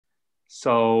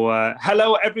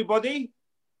Hello everybody.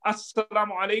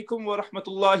 Assalamu alaikum wa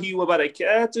rahmatullahi wa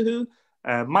barakatuhu.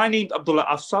 My name's Abdullah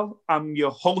Afsal. I'm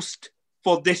your host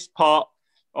for this part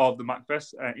of the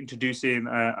MACFEST, introducing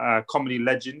a comedy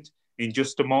legend in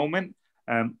just a moment.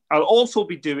 I'll also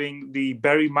be doing the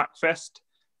Berry MACFEST,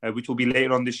 which will be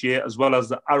later on this year, as well as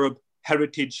the Arab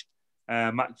Heritage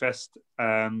MACFEST,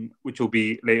 which will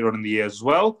be later on in the year as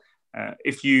well.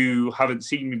 If you haven't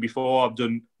seen me before, I've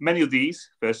done many of these.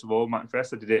 First of all,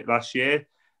 MACFEST, I did it last year,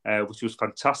 which was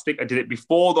fantastic. I did it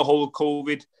before the whole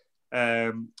COVID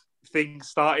thing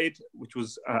started, which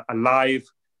was a live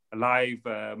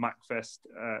MACFEST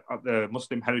at the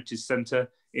Muslim Heritage Centre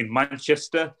in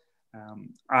Manchester.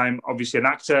 I'm obviously an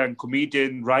actor and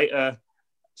comedian, writer,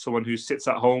 someone who sits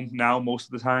at home now most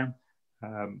of the time.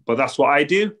 But that's what I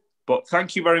do. But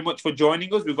thank you very much for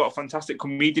joining us. We've got a fantastic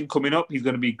comedian coming up. He's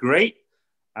going to be great.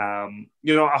 I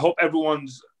hope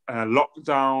everyone's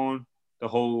lockdown, the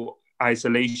whole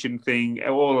isolation thing,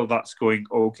 all of that's going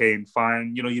okay and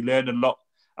fine. You learn a lot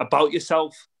about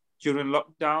yourself during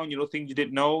lockdown, things you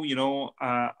didn't know.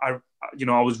 I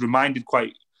was reminded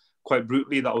quite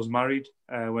brutally that I was married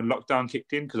when lockdown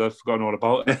kicked in, because I've forgotten all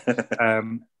about it.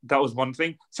 That was one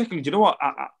thing. Secondly, do you know what?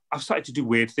 I've started to do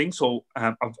weird things. So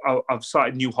I've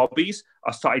started new hobbies.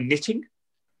 I started knitting.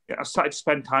 I started to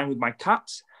spend time with my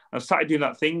cats. I've started doing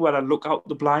that thing where I look out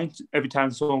the blind every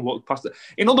time someone walks past it.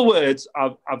 In other words,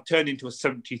 I've turned into a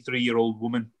 73-year-old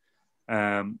woman.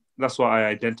 That's what I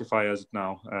identify as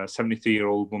now, a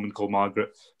 73-year-old woman called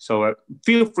Margaret. So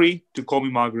feel free to call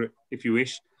me Margaret if you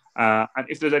wish. And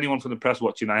if there's anyone from the press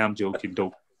watching, I am joking.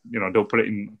 Don't put it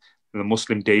in the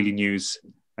Muslim Daily News.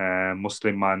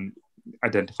 Muslim man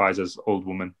identifies as old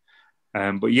woman.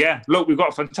 But yeah, look, we've got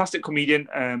a fantastic comedian.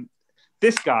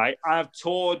 This guy, I've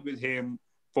toured with him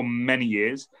for many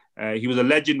years. He was a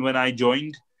legend when I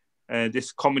joined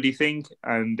this comedy thing,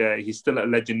 and he's still a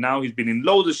legend now. He's been in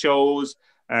loads of shows.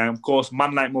 Of course,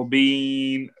 Man Like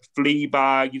Mobeen,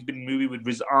 Fleabag. He's been in a movie with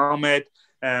Riz Ahmed.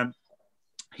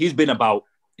 He's been about.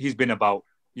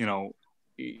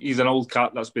 He's an old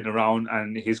cat that's been around,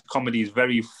 and his comedy is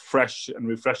very fresh and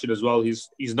refreshing as well. He's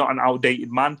not an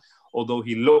outdated man, although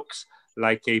he looks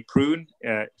like a prune.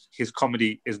 His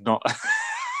comedy is not.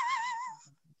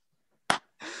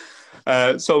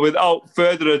 So without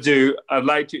further ado, I'd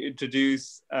like to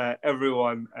introduce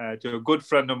everyone to a good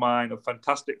friend of mine, a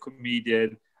fantastic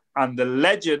comedian, and the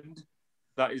legend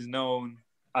that is known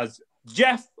as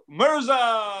Jeff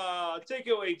Mirza. Take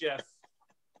it away, Jeff.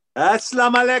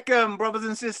 Assalamu alaikum, brothers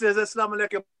and sisters. Assalamu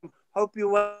alaikum. Hope you're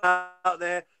well out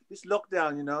there. This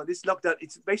lockdown,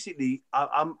 it's basically,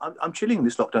 I'm chilling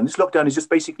this lockdown. This lockdown is just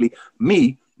basically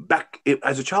me back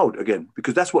as a child again,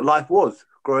 because that's what life was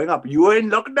growing up. You were in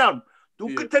lockdown.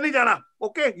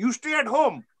 Okay, you stay at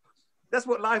home. That's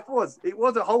what life was. It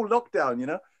was a whole lockdown,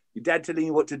 Your dad telling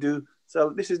you what to do.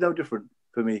 So this is no different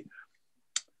for me.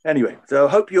 Anyway, so I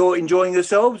hope you're enjoying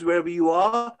yourselves wherever you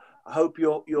are. I hope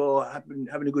you're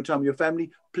having a good time with your family.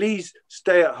 Please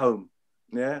stay at home.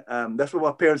 Yeah, that's what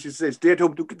my parents used to say. Stay at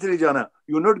home.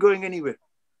 You're not going anywhere.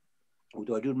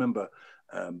 Although I do remember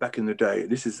back in the day.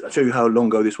 I'll show you how long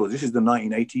ago this was. This is the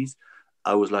 1980s.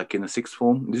 I was like in a sixth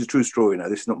form. This is a true story now.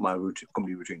 This is not my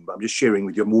comedy routine, but I'm just sharing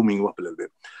with you, warming you up a little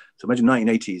bit. So imagine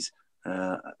 1980s.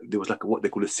 There was like what they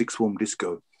call a sixth form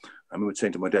disco. I remember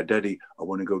saying to my dad, "Daddy, I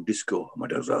want to go disco." And my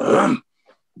dad was like,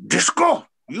 "Disco?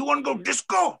 You want to go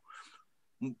disco?"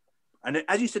 And then,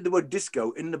 as you said the word disco,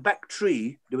 in the back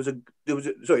tree, in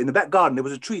the back garden, there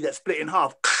was a tree that split in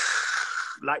half.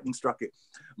 Lightning struck it.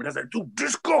 But I said, "To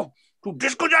disco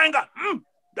jayenge.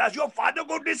 Does your father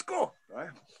go disco?"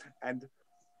 Right? And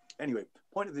anyway,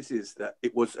 point of this is that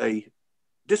it was a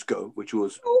disco, which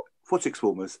was for sixth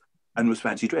formers and was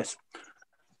fancy dress.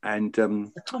 And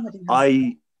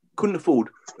I couldn't afford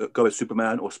go as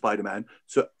Superman or Spider-Man.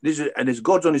 So as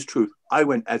God's honest truth, I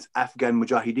went as Afghan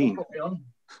Mujahideen.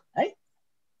 Hey?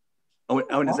 I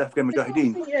went as Afghan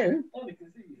Mujahideen.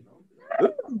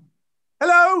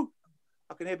 Hello!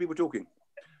 I can hear people talking.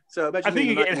 So imagine I think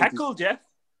you're getting heckled, Jeff.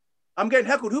 I'm getting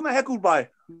heckled. Who am I heckled by?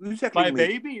 Who's heckling me? My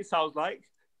baby, it sounds like.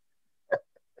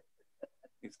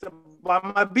 It's by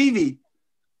my baby.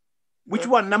 Which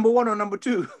one? Number one or number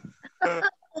two?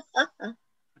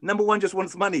 Number one just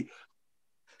wants money.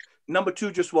 Number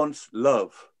two just wants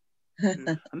love.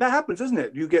 And that happens, doesn't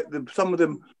it? You get some of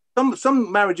them. Some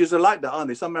marriages are like that, aren't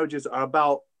they? Some marriages are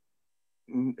about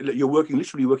you're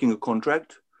literally working a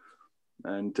contract.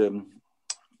 And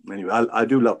anyway, I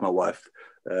do love my wife.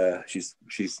 She's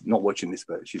not watching this,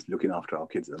 but she's looking after our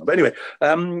kids. But anyway,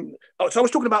 so I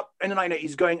was talking about in the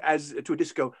 1980s going to a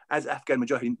disco as Afghan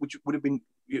Mujahideen, which would have been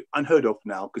unheard of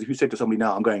now, because if you said to somebody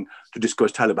now, I'm going to disco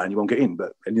as Taliban, you won't get in.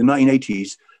 But in the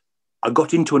 1980s, I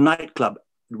got into a nightclub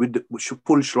with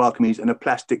full Shrah kameez and a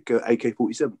plastic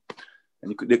AK-47,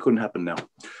 and they couldn't happen now.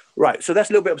 Right, so that's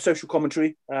a little bit of social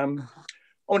commentary. I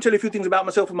want to tell you a few things about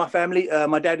myself and my family.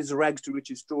 My dad is a rags to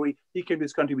riches story. He came to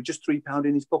this country with just £3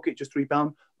 in his pocket, just £3,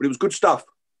 but it was good stuff.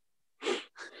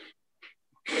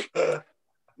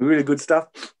 Really good stuff.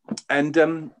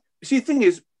 And see, the thing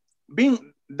is,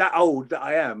 being that old that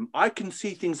I am, I can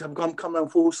see things have come down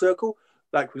full circle.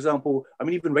 Like, for example, I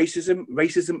mean, even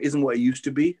racism isn't what it used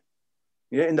to be.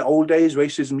 Yeah, in the old days,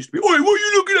 racism used to be, "Oi, what are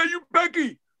you looking at, you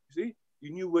baggy?" See, you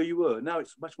knew where you were. Now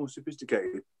it's much more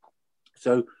sophisticated.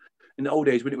 So in the old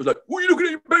days, when it was like, "What are you looking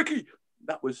at, you baggy?"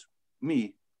 that was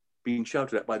me being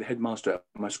shouted at by the headmaster at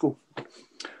my school.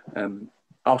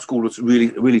 Our school was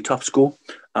really tough school.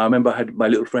 I remember I had my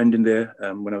little friend in there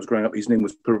when I was growing up. His name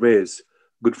was Pervez,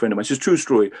 good friend of mine. It's a true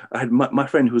story. I had my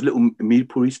friend who was a little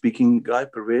Mirpuri speaking guy,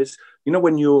 Pervez. You know,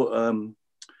 when you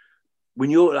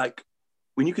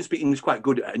can speak English quite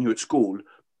good and you're at school,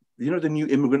 you know, the new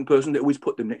immigrant person, they always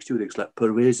put them next to you. It's like,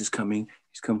 Pervez is coming.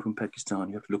 He's come from Pakistan.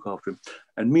 You have to look after him.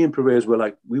 And me and Pervez were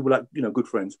like, good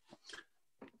friends.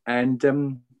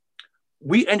 And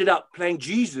we ended up playing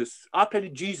Jesus. I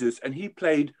played Jesus and he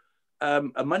played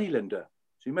a moneylender.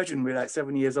 So imagine we're like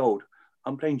 7 years old.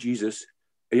 I'm playing Jesus.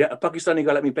 Yeah, a Pakistani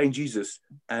guy like me playing Jesus.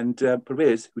 And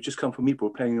Pervez, who just come from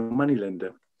Meeple, playing a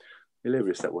moneylender.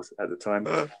 Hilarious that was at the time.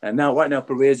 And now, right now,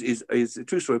 Pervez is a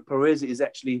true story. Pervez is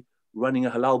actually running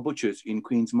a halal butcher's in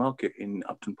Queen's Market in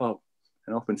Upton Park.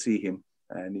 And I often see him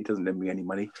and he doesn't lend me any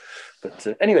money. But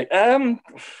anyway,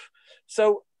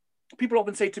 so people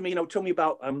often say to me, tell me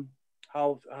about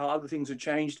how other things have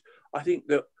changed. I think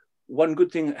that one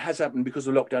good thing that has happened because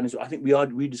of lockdown is I think we are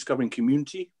rediscovering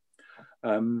community.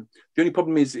 The only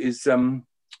problem is some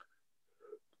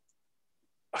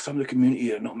of the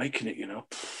community are not making it,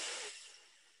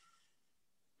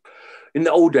 In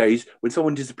the old days, when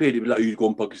someone disappeared, it'd be like, "You've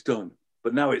gone Pakistan."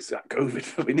 But now it's like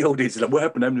COVID. In the old days, it's like, "What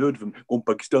happened? I haven't heard of them. Gone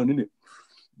Pakistan, innit?"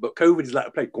 But COVID is like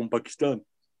a plague, gone Pakistan.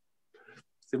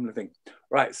 Similar thing.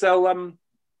 Right, so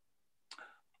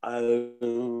I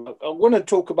want to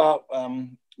talk about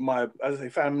my, as I say,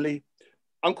 family.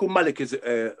 Uncle Malik is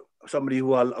somebody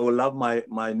who I love,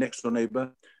 my next door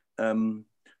neighbor.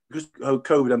 Because of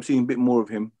COVID, I'm seeing a bit more of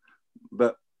him.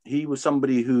 But he was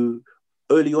somebody who,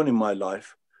 early on in my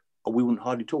life, we wouldn't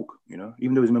hardly talk, Even though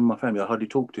he was a member of my family, I hardly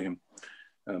talked to him.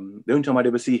 The only time I'd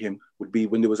ever see him would be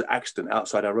when there was an accident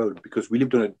outside our road, because we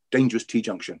lived on a dangerous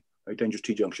T-junction,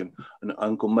 and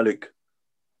Uncle Malik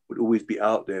would always be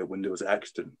out there when there was an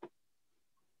accident.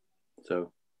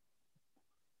 So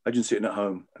imagine sitting at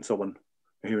home and someone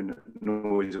hearing the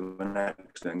noise of an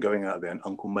accident and going out there, and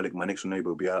Uncle Malik, my next door neighbor,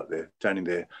 would be out there, standing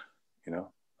there,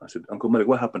 I said, "Uncle Malik,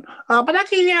 what happened?"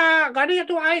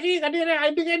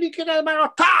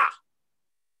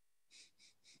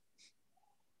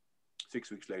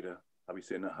 6 weeks later, I'll be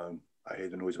sitting at home. I hear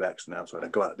the noise of accident outside. I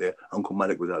go out there. Uncle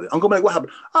Malik was out there. "Uncle Malik, what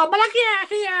happened?" And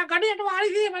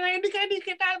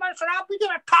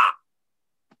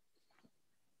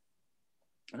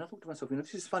I thought to myself,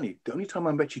 this is funny. The only time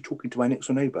I'm actually talking to my next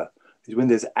door neighbor is when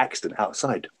there's an accident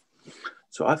outside.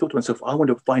 So I thought to myself, I want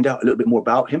to find out a little bit more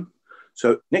about him.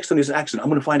 So next time there's an accident, I'm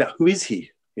going to find out who is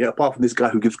he, apart from this guy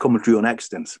who gives commentary on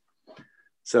accidents.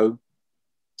 So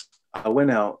I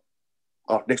went out.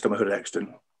 Next time I heard an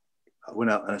accident, I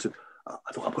went out and I said, I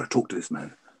thought, I've got to talk to this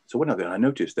man. So I went out there and I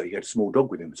noticed that he had a small dog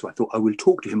with him. So I thought I will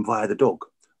talk to him via the dog.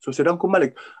 So I said, "Uncle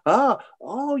Malik,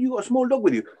 you got a small dog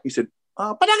with you?" He said,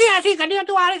 I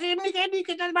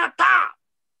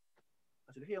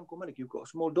said, "Hey, Uncle Malik, you've got a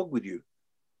small dog with you."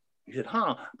 He said,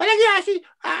 "Huh?" I said,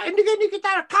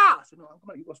 "No, Uncle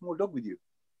Malik, you've got a small dog with you.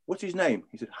 What's his name?"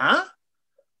 He said, "Huh?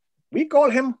 We call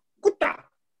him Kutta."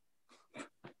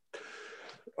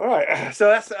 All right, so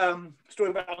that's story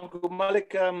about Uncle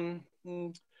Malik. I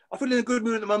feel in a good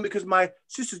mood at the moment because my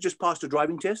sister's just passed a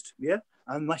driving test,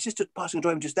 and my sister passing a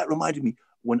driving test, that reminded me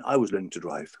when I was learning to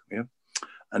drive,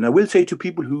 And I will say to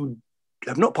people who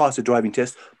have not passed a driving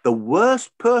test, the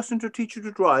worst person to teach you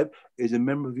to drive is a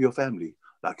member of your family,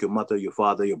 like your mother, your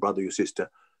father, your brother, your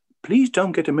sister. Please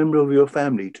don't get a member of your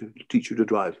family to teach you to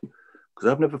drive, because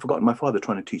I've never forgotten my father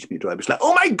trying to teach me to drive. It's like,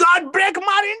 "Oh my God, brake,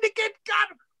 man, indicate,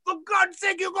 God, for God's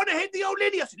sake, you're going to hit the old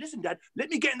lady." I said, "Listen, Dad, let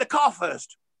me get in the car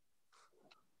first."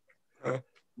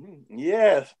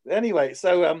 Yes. Anyway,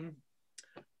 so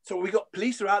we got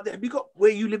police are out there. Have you got, where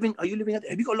you living? Are you living out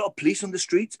there? Have you got a lot of police on the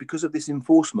streets because of this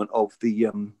enforcement of the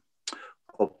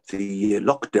of the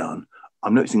lockdown,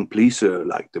 I'm noticing police are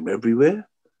like them everywhere.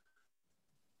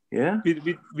 Yeah.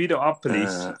 We don't have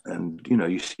police. And, you know,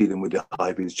 you see them with their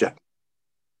high-vis jacket.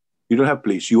 You don't have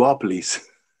police. You are police.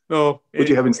 No. What do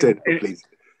you have instead of police?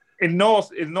 In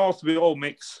North, we all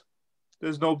mix.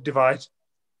 There's no divide.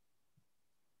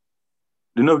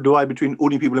 There's no divide between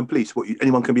ordinary people and police.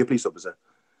 Anyone can be a police officer.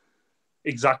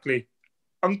 Exactly.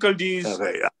 Uncle G's,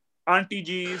 okay. Auntie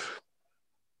G's.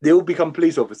 They all become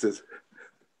police officers.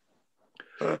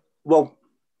 Well,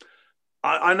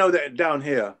 I know that down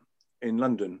here in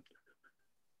London,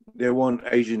 they want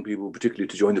Asian people particularly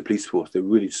to join the police force. They're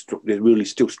really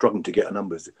still struggling to get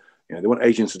numbers. You know, they want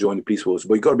Asians to join the police force,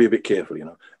 but you've got to be a bit careful, you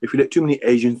know. If you let too many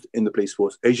Asians in the police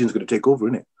force, Asians are going to take over,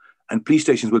 innit? And police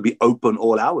stations will be open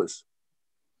all hours.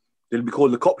 They'll be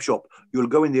called the cop shop. You'll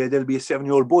go in there, there'll be a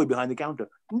 7-year-old boy behind the counter.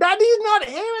 Daddy's not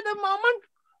here at the moment.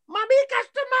 Mommy,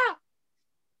 customer.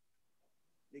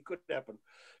 It could happen.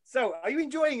 So, are you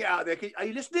enjoying it out there? Are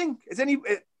you listening?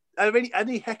 Are there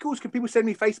any heckles? Can people send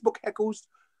me Facebook heckles?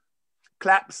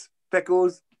 Claps,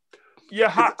 heckles? Your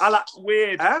hat's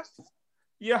weird. Huh?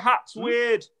 Your hat's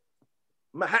weird.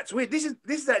 My hat's weird. This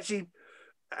is actually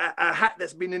a hat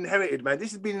that's been inherited, man.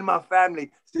 This has been in my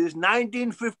family since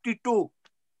 1952.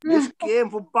 This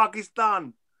came from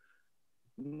Pakistan.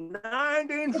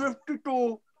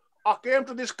 1952, I came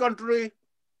to this country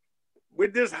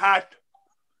with this hat.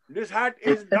 This hat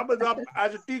is doubled up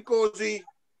as a tea cozy.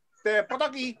 The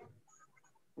pataki,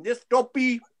 this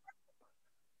topi,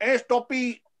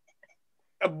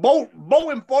 a bow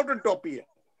important topi.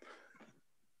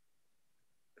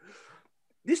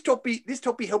 This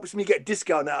topi helps me get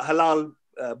discount at halal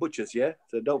butchers, yeah?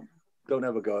 So don't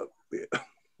ever go.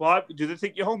 Why? Do they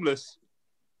think you're homeless?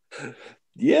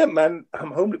 Yeah, man,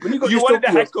 I'm homeless. When you wanted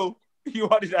a heckle. You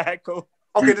wanted a heckle.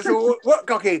 Okay, so what?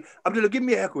 Okay, Abdullah, give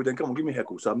me a heckle then. Come on, give me a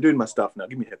heckle. So I'm doing my stuff now.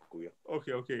 Give me a heckle, yeah.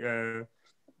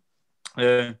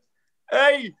 Okay.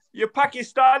 Hey, you're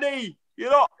Pakistani. They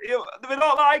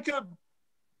don't like him.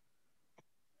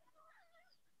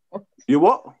 You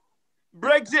what?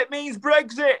 Brexit means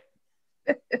Brexit.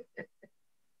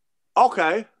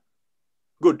 Okay,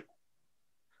 good.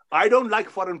 I don't like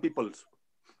foreign peoples.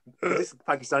 This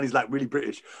Pakistani is like really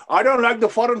British. I don't like the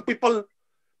foreign people.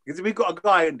 Because we got a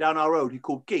guy down our road, he's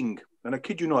called King. And I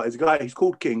kid you not, there's a guy, he's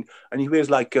called King, and he wears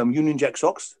like Union Jack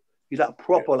socks. He's like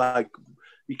proper,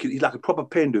 he's like a proper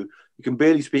Pendu. He can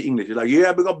barely speak English. He's like,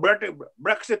 yeah, we got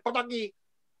Brexit, pataki.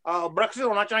 Brexit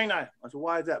on China. I said,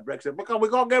 why is that Brexit? Because we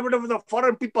got to get rid of the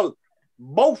foreign people.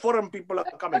 Both foreign people are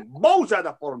coming. Both are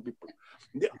the foreign people.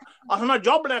 Asana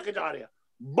job leke ja rahe.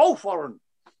 Both foreign.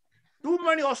 Too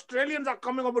many Australians are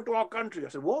coming over to our country. I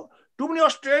said, what? Too many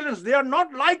Australians, they are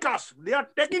not like us. They are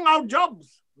taking our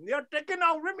jobs. They are taking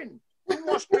our women. Two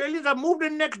Australians have moved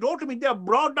in next door to me. They have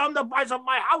brought down the price of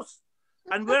my house.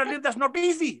 And where I live, that's not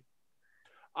easy.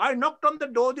 I knocked on the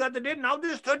door the other day. Now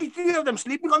there's 33 of them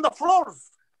sleeping on the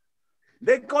floors.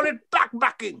 They call it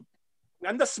backbacking.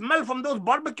 And the smell from those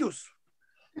barbecues.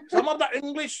 Some of the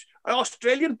English,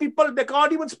 Australian people, they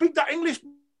can't even speak the English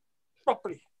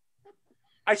properly.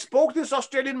 I spoke to this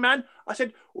Australian man. I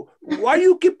said, why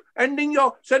you keep ending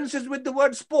your sentences with the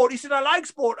word sport? He said, I like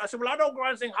sport. I said, well, I don't go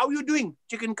around saying, how are you doing?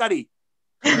 Chicken curry.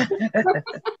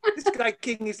 This guy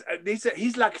King he's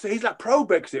like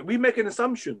pro-Brexit. We make an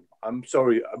assumption. I'm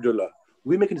sorry, Abdullah.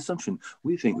 We make an assumption.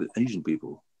 We think Asian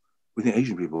people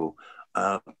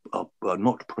are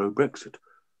not pro-Brexit.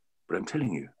 But I'm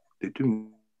telling you, they're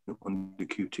doing it on the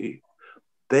QT.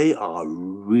 They are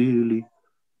really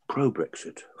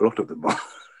pro-Brexit. A lot of them are.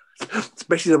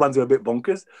 Especially the ones who are a bit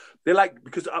bonkers. They're like,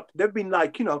 because they've been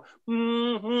like, you know,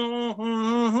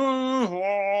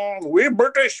 we're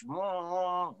British.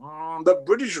 The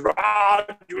British Raj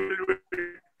will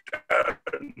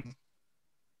return.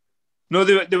 No,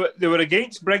 they were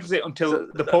against Brexit until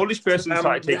the Polish person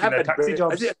started taking their taxi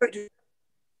jobs.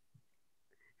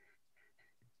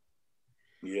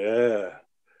 Yeah.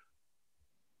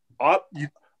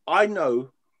 I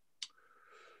know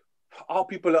our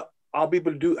people have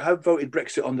voted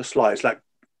Brexit on the sly. It's like,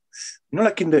 you know,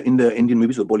 like in the Indian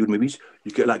movies or Bollywood movies,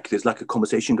 you get like, there's like a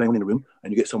conversation going on in the room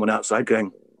and you get someone outside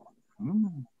going,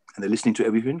 and they're listening to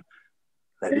everything.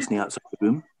 They're listening outside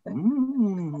the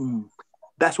room.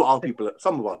 That's what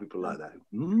some of our people are like that.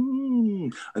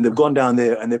 And they've gone down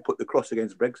there and they put the cross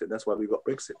against Brexit. That's why we got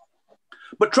Brexit.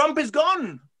 But Trump is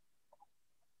gone.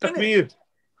 Takbir.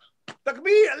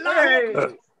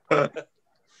 Takbir.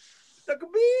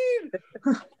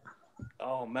 Takbir.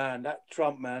 Oh man, that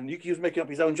Trump man, he was making up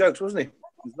his own jokes, wasn't he?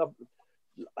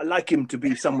 I like him to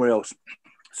be somewhere else.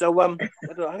 So I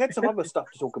had some other stuff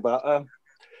to talk about.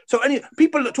 So any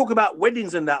people that talk about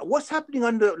weddings and that, what's happening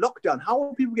under lockdown? How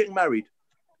are people getting married?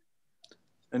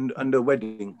 And under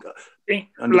wedding?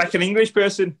 Like an English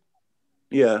person?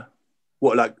 Yeah.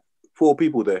 What, like 4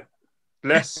 people there?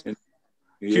 Less. Yeah.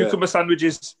 Cucumber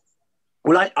sandwiches.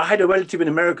 Well, I had a relative in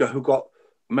America who got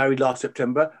married last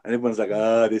September, and everyone's like,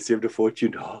 they saved a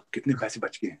fortune. Oh, kitne paise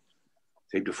bach gaye.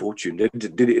 Saved a fortune. They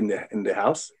did it in their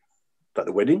house, like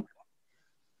the wedding.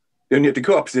 They only had to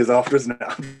go upstairs afterwards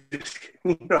now.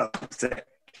 Not upset.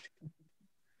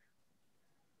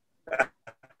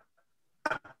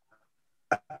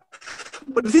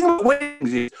 But the thing about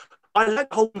weddings is, I like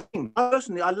the whole thing.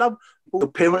 Personally, I love the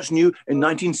parents knew in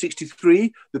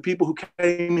 1963, the people who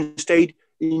came and stayed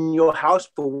in your house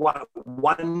for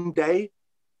one day,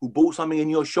 who bought something in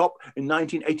your shop in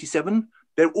 1987,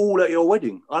 they're all at your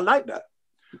wedding. I like that.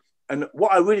 And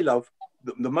what I really love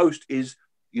the most is,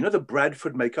 you know, the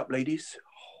Bradford makeup ladies?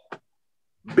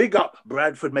 Big up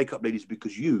Bradford makeup ladies,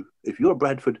 because if you're a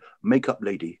Bradford makeup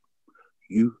lady,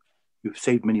 you've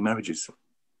saved many marriages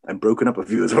and broken up a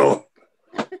few as well.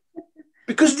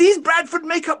 Because these Bradford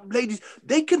makeup ladies,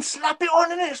 they can slap it on,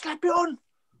 innit? Slap it on.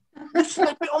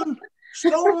 Slap it on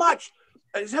so much.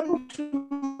 It's happening to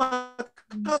my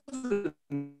cousin.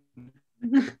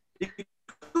 He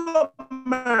got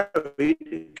married,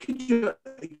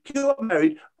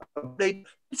 they did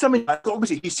something like,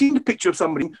 obviously he's seen the picture of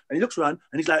somebody and he looks around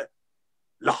and he's like,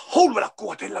 La hawla wala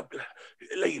quwwata illa billah.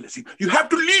 You have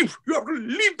to leave. You have to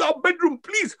leave the bedroom,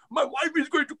 please. My wife is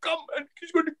going to come and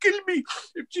she's going to kill me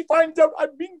if she finds out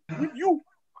I'm being with you.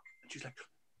 And she's like,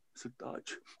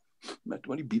 Sartaj, मैं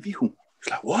तुम्हारी बीवी हूँ.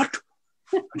 She's like, what?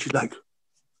 And she's like,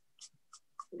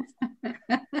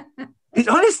 it's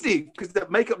honestly, because the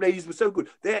makeup ladies were so good.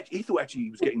 He thought actually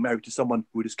he was getting married to someone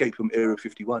who had escaped from Area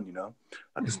 51, you know,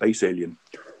 like a space alien.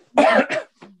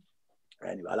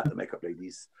 Anyway, I like the makeup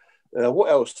ladies.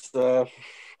 What else?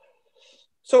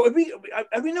 So have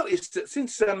we noticed that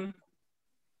since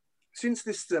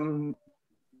this there's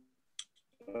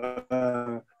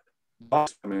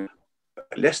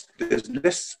less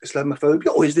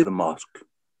Islamophobia, or is there a mask?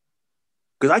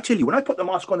 Because I tell you, when I put the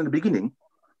mask on in the beginning,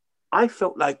 I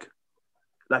felt like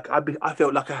I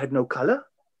felt like I had no color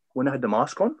when I had the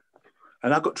mask on,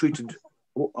 and I got treated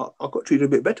a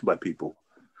bit better by people.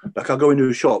 Like I go into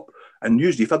a shop, and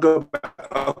usually if I go back,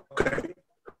 okay,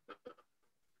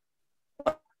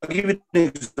 I'll give you an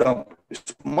example.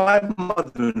 My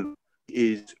mother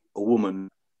is a woman;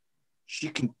 she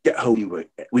can get home anywhere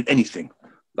with anything.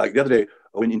 Like the other day,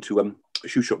 I went into a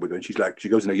shoe shop with her, and she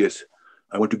goes in there, yes,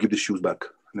 I want to give the shoes back.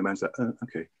 And the man's like,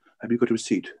 okay, have you got a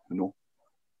receipt? No.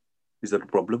 Is that a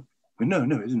problem? No,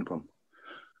 it isn't a problem.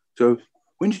 So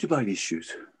when did you buy these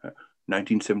shoes?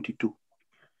 1972.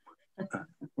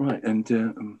 Right, and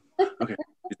okay,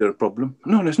 is there a problem?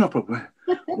 No, there's no problem.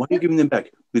 Why are you giving them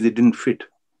back? Because they didn't fit.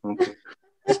 Okay.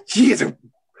 She's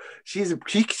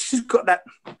got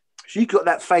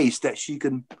that face that she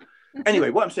can. Anyway,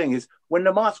 what I'm saying is, when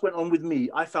the mask went on with me,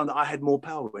 I found that I had more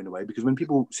power in a way, because when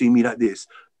people see me like this,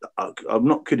 I'm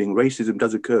not kidding, racism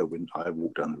does occur when I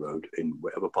walk down the road in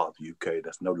whatever part of the UK.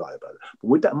 That's no lie about it. But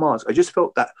with that mask, I just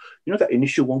felt that, you know, that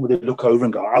initial one where they look over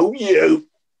and go, oh, you.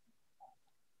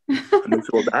 And then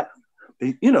all that.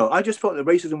 You know, I just felt that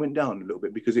racism went down a little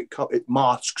bit because it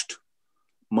masked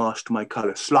my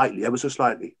colour slightly, ever so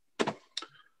slightly.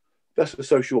 That's a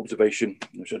social observation,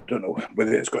 which I don't know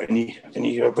whether it's got any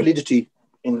validity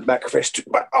in MACFEST,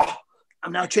 but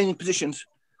I'm now changing positions.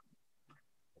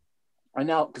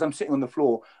 Because I'm sitting on the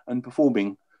floor and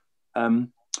performing. Do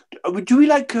we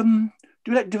like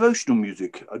devotional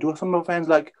music? Do some of our fans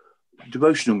like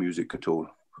devotional music at all?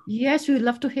 Yes, we'd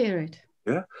love to hear it.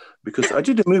 Yeah, because I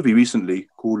did a movie recently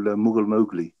called Mughal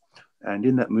Mowgli, and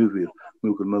in that movie,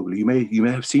 Mughal Mowgli, you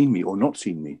may have seen me or not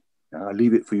seen me. I'll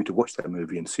leave it for you to watch that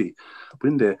movie and see. But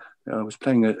in there, I was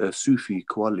playing a Sufi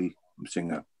Qawwali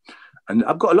singer. And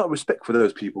I've got a lot of respect for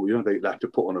those people. You know, they have to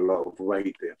put on a lot of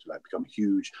weight. They have to become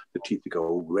huge. The teeth go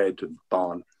all red and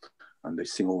barn. And they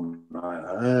sing all night.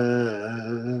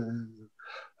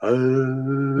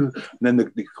 And then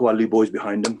the Qawwali boys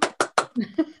behind them. You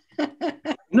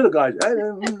know the guys.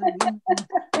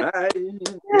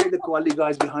 The Qawwali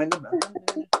guys behind them.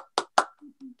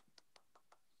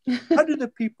 How do the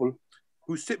people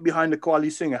who sit behind the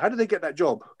Qawwali singer, how do they get that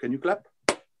job? Can you clap?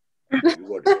 You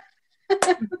got it.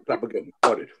 Clap again.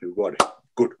 You got it.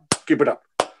 Good. Keep it up.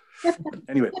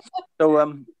 Anyway, so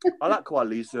I like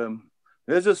Qawwalis.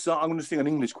 There's a song, I'm going to sing an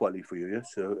English quality for you,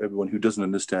 yes? So everyone who doesn't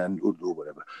understand Urdu or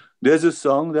whatever. There's a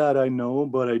song that I know,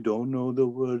 but I don't know the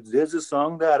words. There's a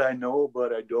song that I know,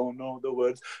 but I don't know the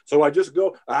words. So I just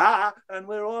go, and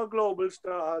we're all global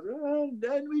stars. And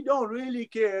then we don't really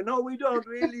care. No, we don't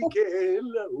really care.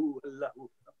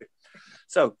 Okay.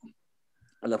 So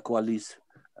I love qawwalis.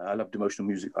 I love devotional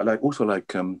music. I also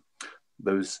like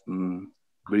those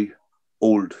very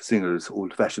old singers,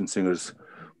 old-fashioned singers,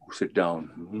 sit down.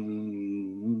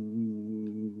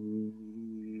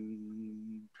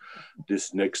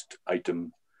 This next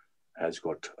item has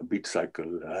got a beat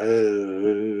cycle.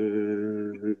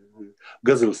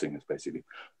 Ghazal singers, basically.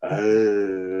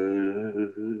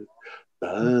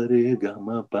 Sare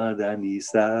gama pada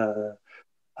nisa.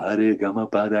 Sare gama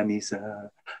pada nisa.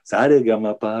 Sare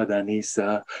gama pada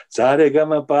nisa. Sare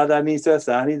gama pada nisa.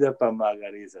 Sani da pa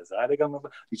magarisa. Sare gama.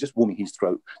 He's just warming his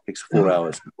throat. Takes 4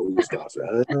 hours before he starts.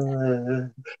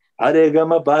 Sare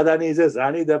gama pada nisa.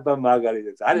 Sani da pa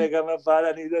magarisa. Sare gama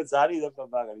pada nisa. Sani da pa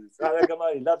magarisa. Sare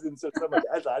gama. He loves himself so much.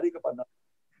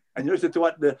 And you listen to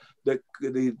what the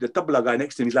tabla guy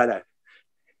next to him is like that.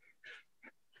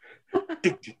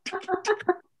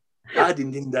 And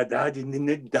then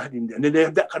they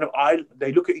have that kind of eye.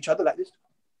 They look at each other like this.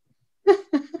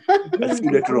 I'll see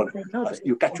you later on.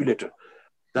 You'll catch you later.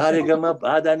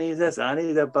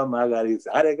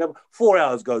 4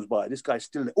 hours goes by. This guy's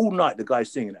still all night. The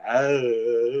guy's singing.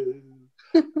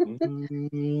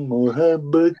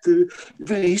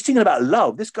 He's singing about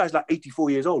love. This guy's like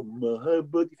 84 years old.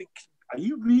 You think, are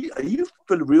you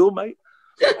for real, mate?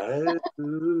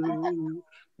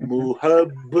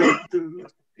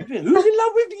 Who's in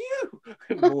love with you?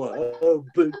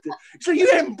 So you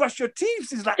haven't brushed your teeth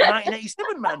since like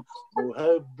 1987, man.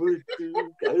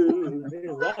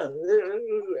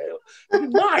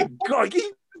 My God,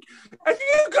 have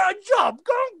you got a job?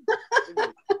 Go on.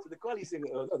 So the quality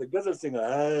singer, the ghazal singer,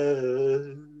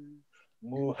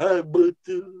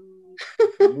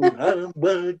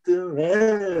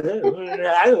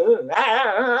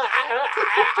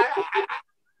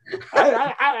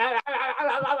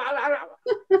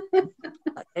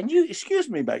 and you, excuse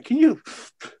me, mate, can you,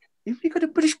 if you got a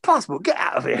British passport, get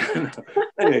out of here.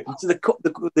 Anyway, so the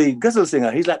ghazal singer,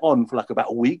 he's like on for like about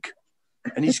a week,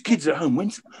 and his kids are home.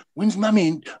 When's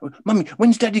mummy,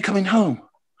 when's daddy coming home?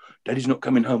 Daddy's not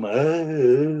coming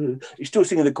home. He's still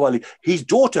singing the quality. His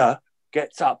daughter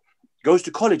gets up, goes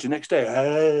to college the next day.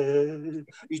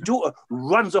 His daughter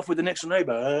runs off with the next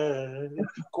neighbour.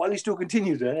 Quality still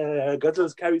continues.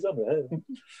 Ghazals carries on.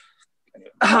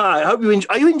 I hope you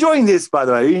are you enjoying this, by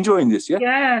the way? Are you enjoying this? Yeah.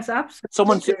 Yes, absolutely.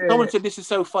 Someone said this is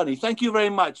so funny. Thank you very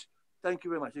much. Thank you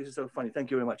very much. This is so funny. Thank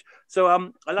you very much. So I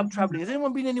love traveling. Has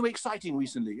anyone been anywhere exciting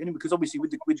recently? Because obviously with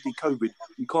the COVID,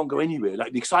 you can't go anywhere.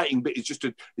 Like the exciting bit is just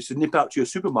to nip out to your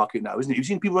supermarket now, isn't it? You've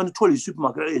seen people run the toilet in the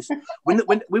supermarket like this. When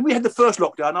we had the first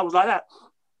lockdown, I was like that.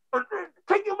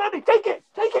 Take your money. Take it.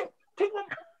 Take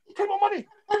my money.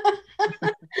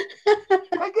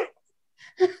 Take it.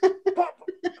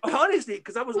 Honestly,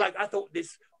 because I was like, I thought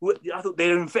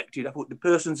they're infected. I thought the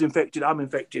person's infected. I'm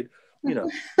infected. Now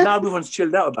everyone's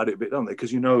chilled out about it a bit, don't they?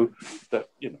 Because you know that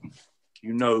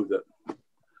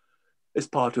it's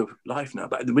part of life now.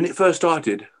 But when it first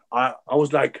started, I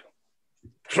was like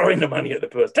throwing the money at the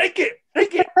person. Take it,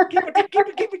 keep it,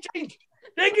 change.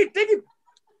 Take it.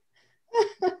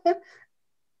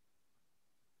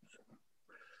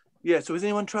 Yeah. So has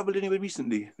anyone travelled anywhere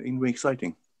recently? Anywhere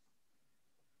exciting?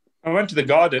 I went to the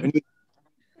garden.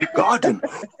 Garden?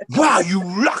 Wow, you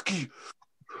lucky.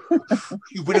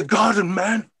 You went to the garden,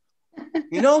 man.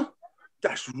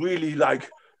 That's really like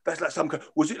some kind.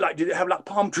 Was it like, did it have like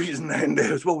palm trees in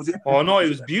there as well? Was it? Oh no, it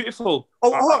was beautiful.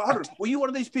 Oh, hold on. Were you one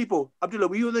of these people, Abdullah?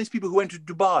 Were you one of these people who went to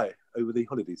Dubai over the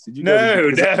holidays? Did you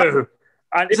No. go?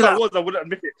 And if I was, I wouldn't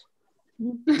admit it.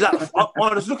 I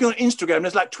was looking on Instagram.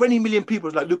 There's like 20 million people.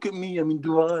 It's like, look at me, I'm in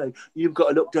Dubai. You've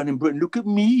got a lockdown in Britain. Look at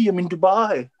me, I'm in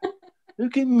Dubai.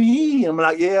 Look at me. I'm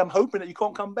like, yeah. I'm hoping that you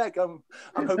can't come back. I'm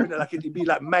hoping that like it'd be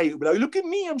like May. It'd be like, look at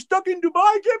me. I'm stuck in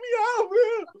Dubai. Get me out.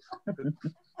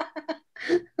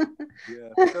 Yeah.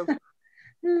 So,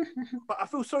 but I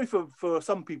feel sorry for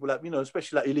some people, like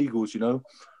especially like illegals,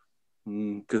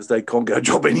 because they can't get a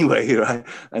job anyway, right?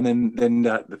 And then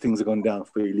the things have gone down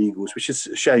for illegals, which is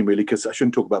a shame, really, because I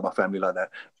shouldn't talk about my family like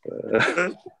that.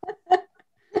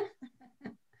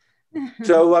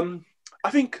 So I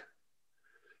think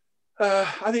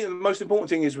the most important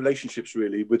thing is relationships,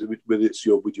 really, whether it's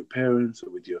with your parents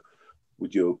or with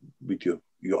your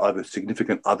other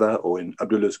significant other, or in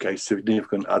Abdullah's case,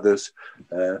 significant others,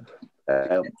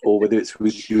 or whether it's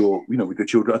with your with your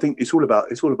children. I think it's all about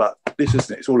this,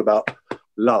 isn't it? It's all about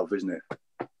love, isn't it?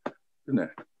 isn't it?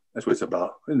 That's what it's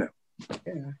about, isn't it?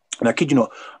 Yeah. And I kid you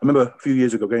not, I remember a few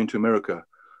years ago going to America,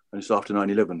 and it's after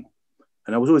 9/11,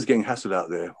 and I was always getting hassled out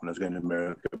there when I was going to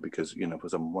America because, you know, for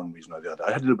some one reason or the other.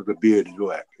 I had a little bit of a beard as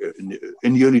well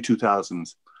in the early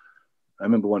 2000s. I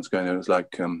remember once going there, it was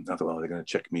like, I thought, oh, they're going to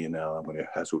check me and now I'm going to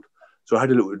get hassled. So I had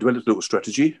developed a little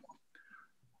strategy.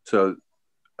 So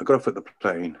I got off at the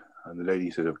plane and the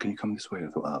lady said, oh, can you come this way? And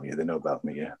I thought, oh, yeah, they know about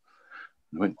me, yeah.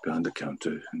 And I went behind the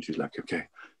counter and she's like, okay,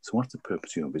 so what's the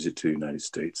purpose of your visit to the United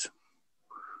States?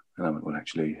 And I went, well,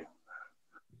 actually,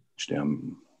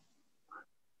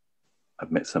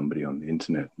 I've met somebody on the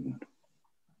internet and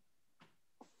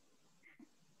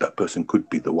that person could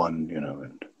be the one, you know,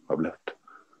 and I've left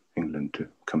England to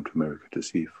come to America to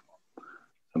see if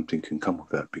something can come of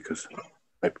that, because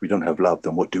if we don't have love,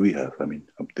 then what do we have? I mean,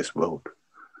 of this world.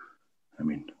 I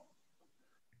mean,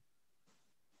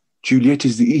 Juliet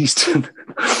is the East.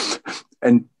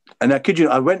 and I kid you,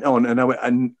 I went on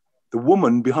and the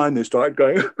woman behind me started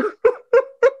going,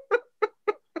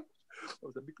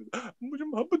 I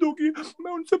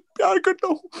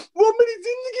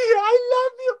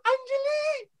love you,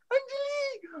 Anjali.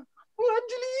 Oh,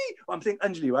 Anjali. I'm saying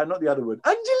Anjali, right? Not the other word.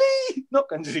 Anjali, not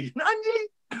Anjali, Anjali.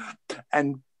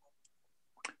 And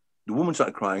the woman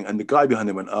started crying, and the guy behind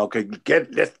him went, okay,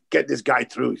 let's get this guy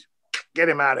through. Get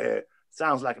him out of here.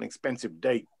 Sounds like an expensive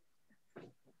date.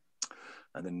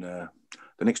 And then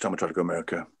the next time I tried to go to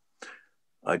America,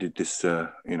 I did this, I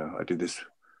did this.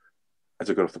 As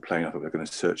I got off the plane, I thought they were going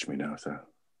to search me now. So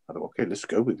I thought, okay, let's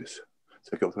go with this. So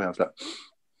I got off the plane, I was like,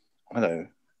 hello.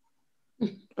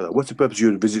 What's the purpose of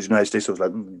your visit to the United States? I was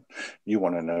like, you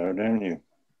want to know, don't you?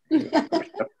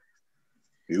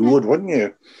 You would, wouldn't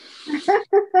you?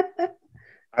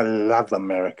 I love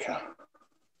America,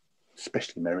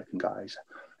 especially American guys.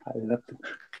 I love them.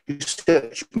 Can you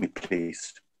search me,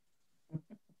 please?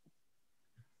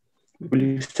 Will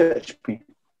you search me?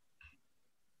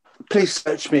 Please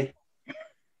search me.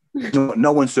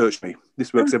 No one searched me.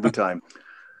 This works every time.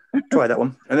 Try that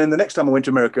one. And then the next time I went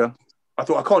to America, I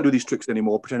thought, I can't do these tricks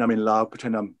anymore. Pretend I'm in love,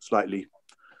 pretend I'm slightly.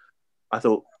 I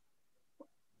thought,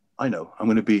 I know, I'm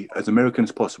going to be as American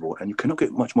as possible. And you cannot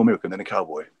get much more American than a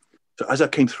cowboy. So as I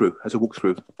walked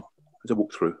through,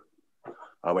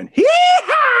 I went,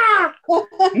 hee-haw!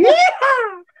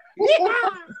 Hee-haw!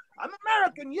 Hee-haw! I'm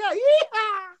American, yeah,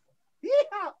 hee-haw!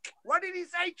 Hee-haw! What did he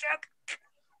say, Chuck?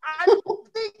 I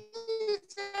think he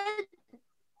said,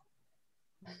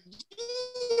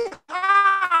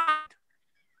 jihad.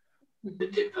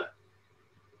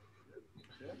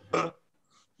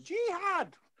 Jihad.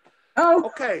 Oh.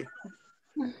 Okay.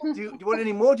 Do you want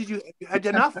any more? Have you had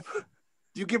enough? Do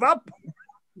you give up?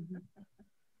 Do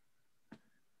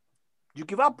you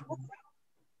give up?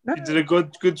 You did a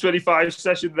good 25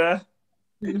 session there.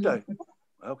 Did I?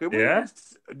 Okay. Well, yeah.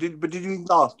 Did you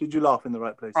laugh? Did you laugh in the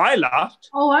right place? I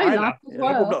laughed. Oh, I laughed as Yeah,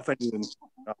 I hope I'm well. not offended anyone.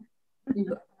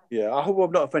 Yeah, I hope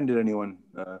I've not offended anyone,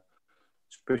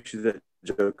 especially that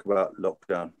joke about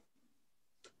lockdown.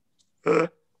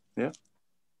 Yeah.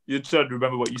 You're trying to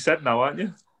remember what you said now, aren't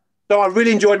you? So I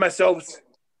really enjoyed myself.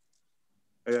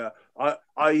 Yeah, I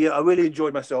really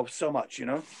enjoyed myself so much, you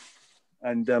know.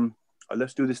 And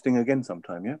let's do this thing again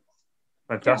sometime, yeah?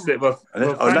 Fantastic. Yeah. Well,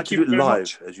 I'd like to do it live,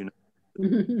 much. as you know.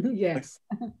 Yes.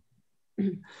 Thank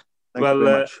you very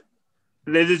much.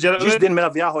 Ladies and gentlemen. Jis din mera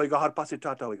vyah hoega, har paase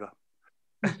tata hoega.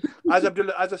 As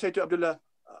I say to Abdullah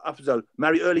Afzal,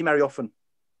 marry early, marry often.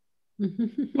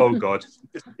 Oh, God.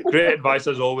 Great advice,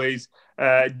 as always.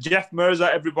 Jeff Mirza,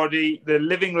 everybody, the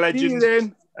living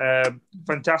legend,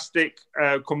 fantastic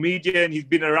comedian. He's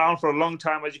been around for a long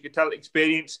time, as you can tell,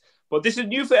 experience. But this is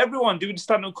new for everyone, doing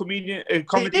stand-up comedy in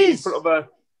front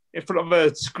of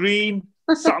a screen,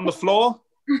 sat on the floor.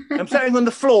 I'm sitting on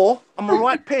the floor. I'm a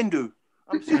right pendu.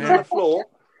 I'm sitting on the floor.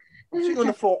 I'm sitting on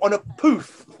the floor on a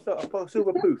poof, a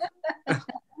silver poof.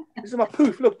 This is my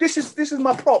poof. Look, this is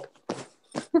my prop.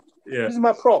 Yeah. This is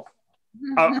my prop.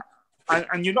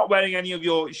 And you're not wearing any of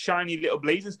your shiny little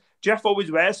blazers. Jeff always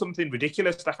wears something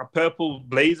ridiculous, like a purple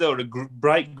blazer or a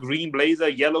bright green blazer,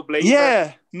 yellow blazer.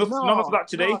 Yeah. None of that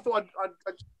today. No, I thought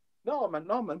no,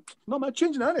 man. I'm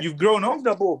changing that. You've grown up.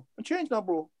 I'm changed now,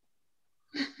 bro.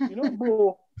 You know,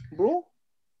 bro.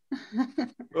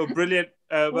 Oh, brilliant.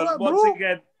 Well, bro. once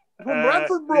again,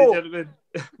 Bradford, bro.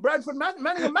 Bradford,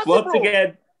 Manningham, once bro.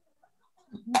 again,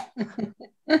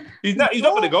 he's not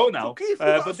going to go now.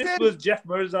 But this was Jeff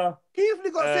Mirza.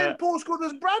 Keithley got the same postcode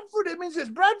as Bradford. It means it's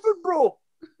Bradford, bro.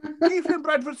 Keithley and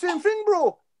Bradford, same thing,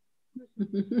 bro.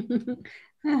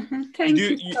 Thank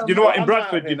you. You know what? In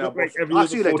Bradford, you look like every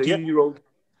other 14-year-old.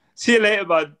 See you later,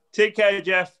 man. Take care,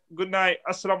 Jeff. Good night.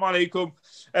 Assalamu alaikum.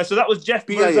 So that was Jeff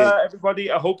PIA. Mirza, everybody.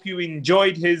 I hope you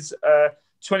enjoyed his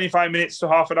 25 minutes to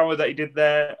half an hour that he did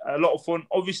there. A lot of fun.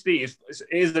 Obviously, it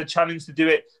is a challenge to do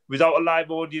it without a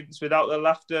live audience, without the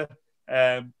laughter.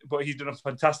 But he's done a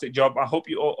fantastic job. I hope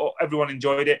everyone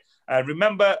enjoyed it.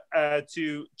 Remember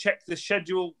to check the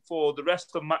schedule for the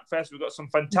rest of MACFEST. We've got some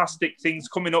fantastic things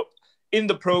coming up in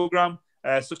the program,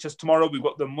 such as tomorrow. We've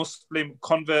got the Muslim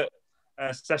convert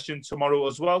session tomorrow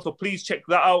as well. So please check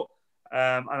that out.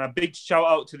 And a big shout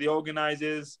out to the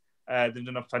organisers. They've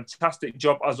done a fantastic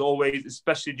job as always,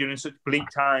 especially during such bleak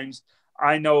times.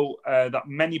 I know that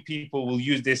many people will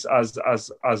use this as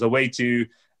a way to,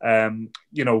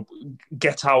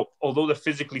 get out, although they're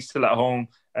physically still at home,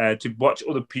 to watch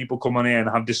other people come on here and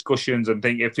have discussions and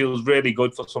think it feels really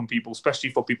good for some people,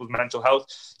 especially for people's mental health.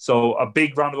 So a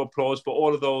big round of applause for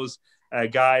all of those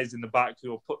guys in the back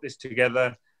who have put this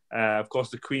together. Of course,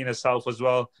 the Queen herself as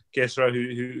well, Qaisra,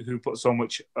 who put so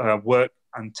much work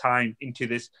and time into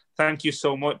this. Thank you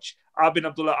so much. I've been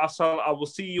Abdullah Afzal. I will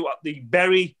see you at the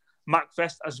Bury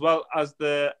MACFEST as well as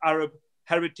the Arab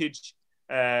Heritage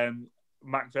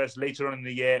MACFEST later on in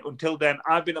the year. Until then,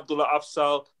 I've been Abdullah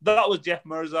Afzal. That was Jeff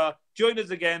Mirza. Join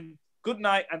us again. Good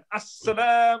night and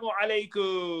assalamu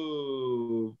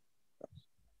alaikum.